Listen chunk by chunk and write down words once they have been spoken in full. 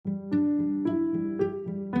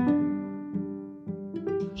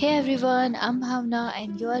Hey everyone, I'm Bhavna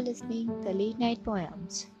and you are listening the Late Night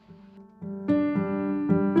Poems.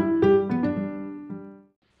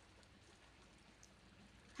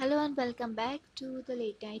 Hello and welcome back to the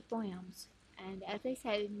Late Night Poems. And as I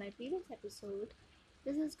said in my previous episode,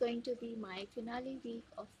 this is going to be my finale week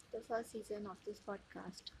of the first season of this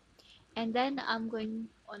podcast. And then I'm going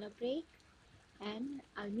on a break and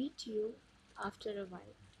I'll meet you after a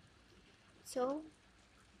while. So,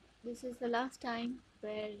 this is the last time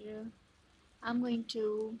where I'm going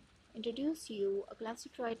to introduce you a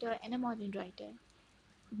classic writer and a modern writer.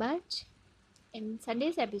 But in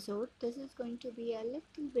Sunday's episode, this is going to be a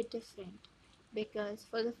little bit different because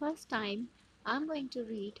for the first time, I'm going to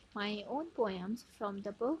read my own poems from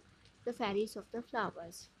the book The Fairies of the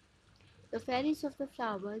Flowers. The Fairies of the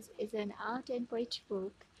Flowers is an art and poetry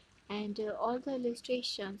book, and all the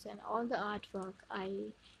illustrations and all the artwork I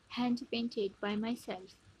hand painted by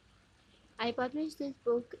myself. I published this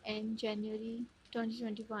book in January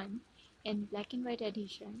 2021 in black and white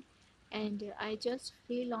edition, and I just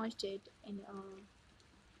relaunched it in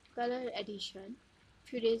a color edition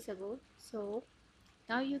few days ago. So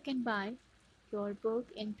now you can buy your book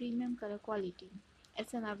in premium color quality.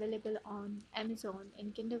 It's available on Amazon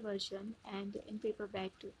in Kindle version and in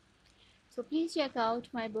paperback too. So please check out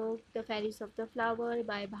my book The Fairies of the Flower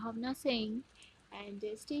by Bhavna Singh and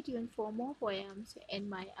stay tuned for more poems in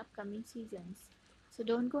my upcoming seasons. So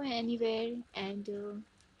don't go anywhere and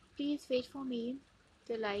please wait for me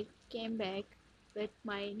till I came back with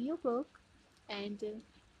my new book and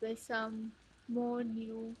with some more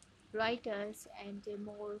new writers and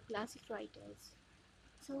more classic writers.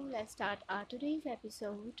 So let's start our today's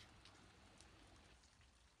episode.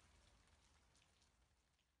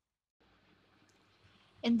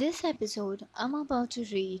 In this episode, I'm about to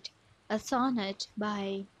read a sonnet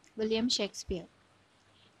by William Shakespeare.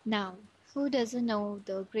 Now, who doesn't know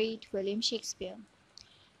the great William Shakespeare?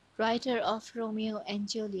 Writer of Romeo and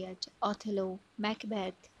Juliet, Othello,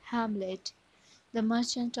 Macbeth, Hamlet, The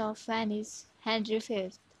Merchant of Venice, Henry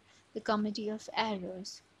V, The Comedy of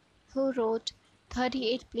Errors, who wrote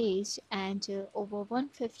 38 plays and over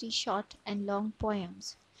 150 short and long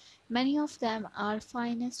poems. Many of them are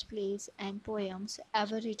finest plays and poems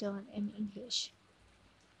ever written in English.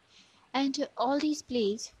 And all these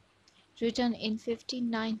plays, written in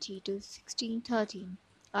 1590 to 1613,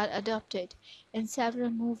 are adapted in several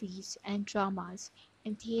movies and dramas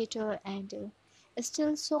in theatre and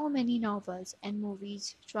still so many novels and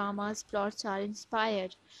movies, dramas, plots are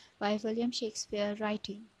inspired by William Shakespeare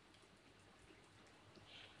writing.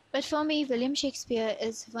 But for me, William Shakespeare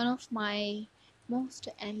is one of my most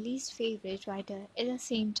and least favorite writer at the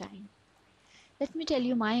same time. Let me tell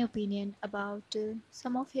you my opinion about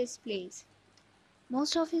some of his plays.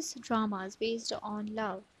 Most of his dramas based on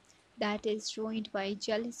love that is ruined by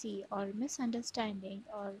jealousy or misunderstanding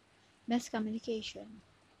or miscommunication.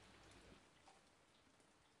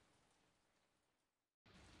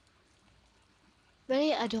 But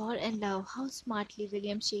I adore and love how smartly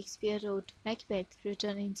William Shakespeare wrote Macbeth,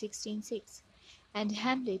 written in 1606, and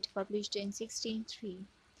Hamlet, published in 1603,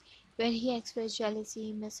 where he expressed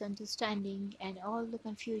jealousy, misunderstanding, and all the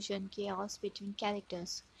confusion, chaos between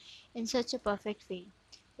characters in such a perfect way,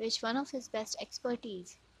 which one of his best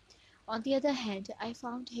expertise. On the other hand, I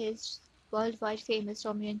found his worldwide famous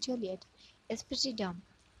Romeo and Juliet is pretty dumb.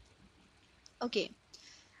 Okay,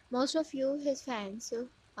 most of you, his fans,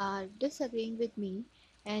 are disagreeing with me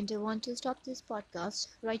and want to stop this podcast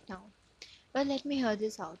right now. But let me hear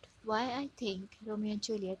this out. Why I think Romeo and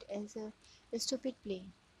Juliet is a stupid play.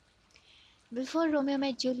 Before Romeo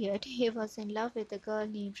met Juliet, he was in love with a girl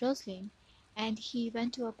named Rosalind and he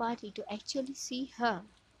went to a party to actually see her.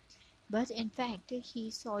 But in fact,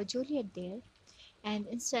 he saw Juliet there and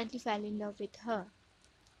instantly fell in love with her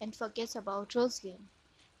and forgets about Rosalind.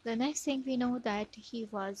 The next thing we know that he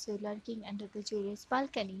was lurking under the Juliet's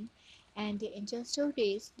balcony and in just 2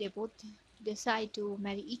 days they both decide to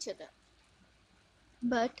marry each other.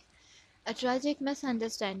 But a tragic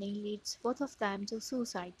misunderstanding leads both of them to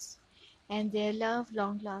suicides and their love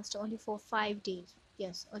long lasts only for 5 days.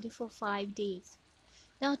 Yes, only for 5 days.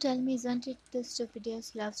 Now tell me, isn't it the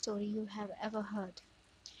stupidest love story you have ever heard?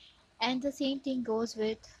 And the same thing goes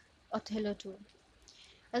with Othello too.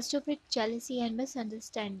 A stupid jealousy and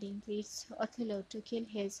misunderstanding leads Othello to kill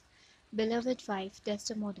his beloved wife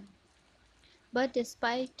Desdemona. But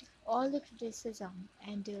despite all the criticism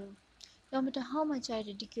and no matter how much I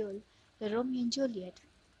ridicule the Romeo and Juliet,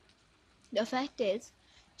 the fact is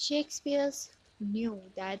Shakespeare knew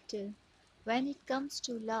that when it comes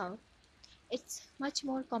to love, it's much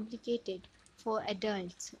more complicated for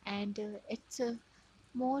adults and it's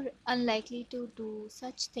more unlikely to do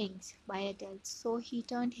such things by adults, so he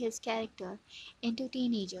turned his character into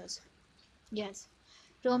teenagers. Yes,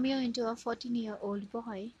 Romeo into a 14-year-old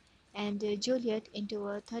boy and Juliet into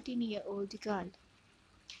a 13-year-old girl.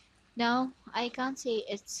 Now, I can't say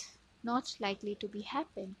it's not likely to be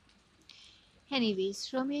happen.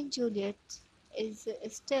 Anyways, Romeo and Juliet is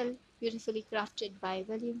still beautifully crafted by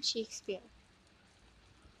William Shakespeare.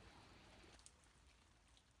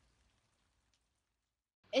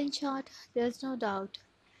 In short, there's no doubt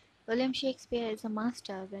William Shakespeare is a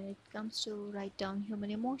master when it comes to write down human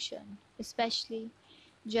emotion, especially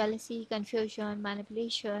jealousy, confusion,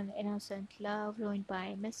 manipulation, innocent love ruined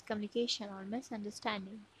by miscommunication or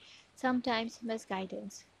misunderstanding, sometimes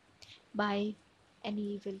misguidance by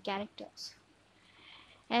any evil characters,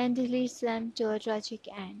 and leads them to a tragic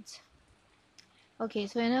end. Okay,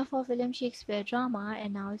 so enough of William Shakespeare drama,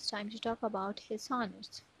 and now it's time to talk about his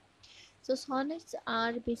sonnets. So sonnets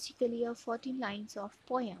are basically a 14 lines of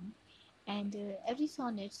poem, and every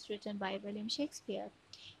sonnet is written by William Shakespeare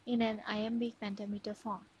in an iambic pentameter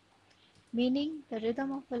form, meaning the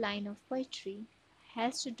rhythm of a line of poetry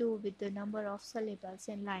has to do with the number of syllables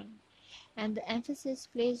in line and the emphasis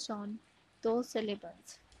placed on those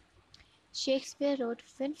syllables. Shakespeare wrote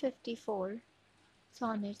 154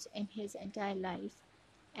 sonnets in his entire life,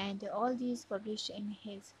 and all these published in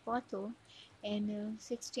his quarto in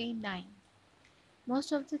 1609.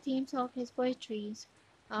 Most of the themes of his poetries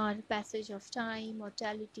are passage of time,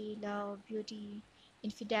 mortality, love, beauty,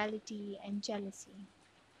 infidelity, and jealousy.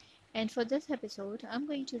 And for this episode, I'm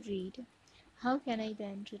going to read How Can I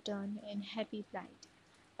Then Return in Happy Plight,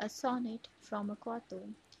 a sonnet from a quarto,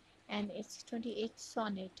 and its 28th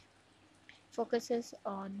sonnet focuses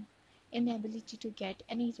on inability to get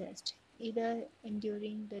any rest, either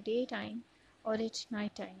during the daytime or at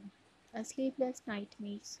nighttime. A sleepless night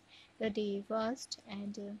makes the day worse,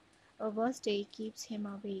 and a worse day keeps him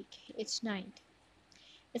awake each night.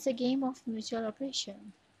 It's a game of mutual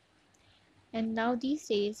oppression. And now these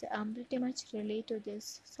days, I'm pretty much relate to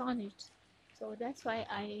this sonnet, so that's why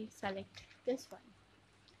I select this one.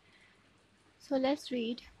 So let's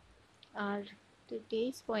read our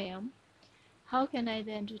today's poem, How Can I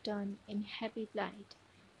Then Return in Happy Plight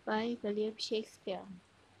by William Shakespeare.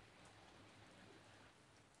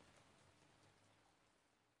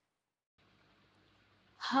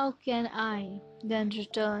 How can I then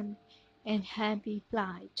return in happy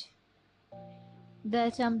plight,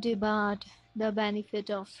 that am debarred the benefit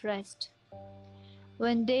of rest,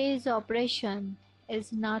 when day's oppression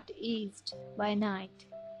is not eased by night,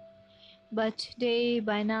 but day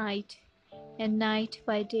by night and night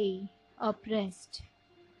by day oppressed,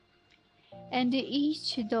 and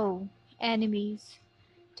each though enemies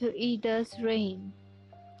to either's reign,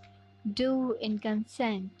 do in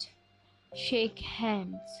consent shake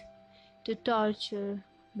hands to torture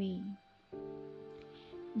me,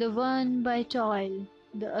 the one by toil,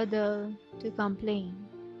 the other to complain.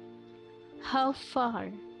 How far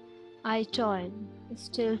I toil,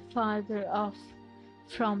 still farther off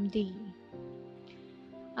from thee.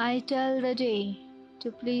 I tell the day,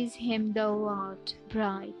 to please him thou art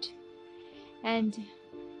bright, and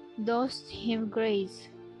dost him grace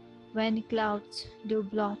when clouds do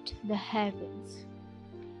blot the heavens.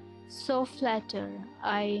 So flatter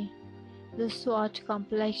I the swart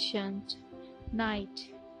complexioned night,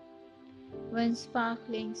 when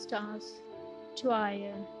sparkling stars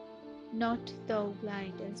twire, not thou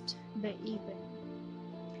glidest the even,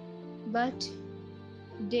 but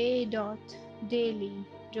day doth daily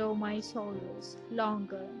draw my sorrows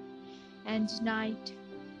longer, and night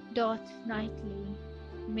doth nightly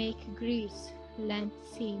make grief's length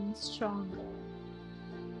seem stronger.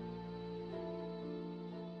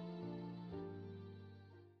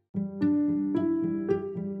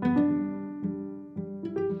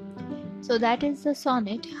 So that is the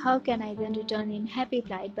sonnet, How Can I Then Return in Happy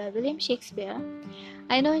Plight by William Shakespeare.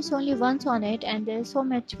 I know it's only one sonnet and there's so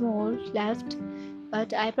much more left,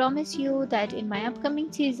 but I promise you that in my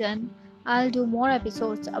upcoming season, I'll do more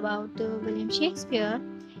episodes about William Shakespeare.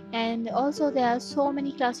 And also there are so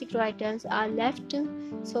many classic writers are left,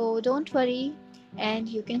 so don't worry, and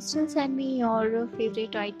you can still send me your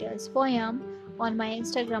favorite writer's poem on my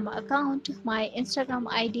Instagram account. My Instagram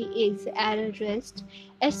ID is errorist.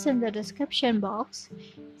 It's in the description box.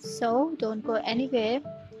 So don't go anywhere.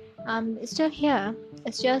 I'm still here.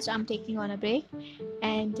 It's just I'm taking on a break.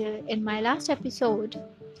 And in my last episode,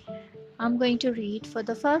 I'm going to read for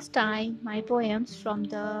the first time my poems from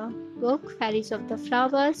the book Fairies of the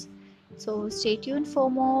Flowers. So stay tuned for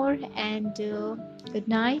more, and good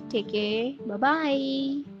night. Take care. Bye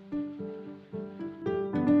bye.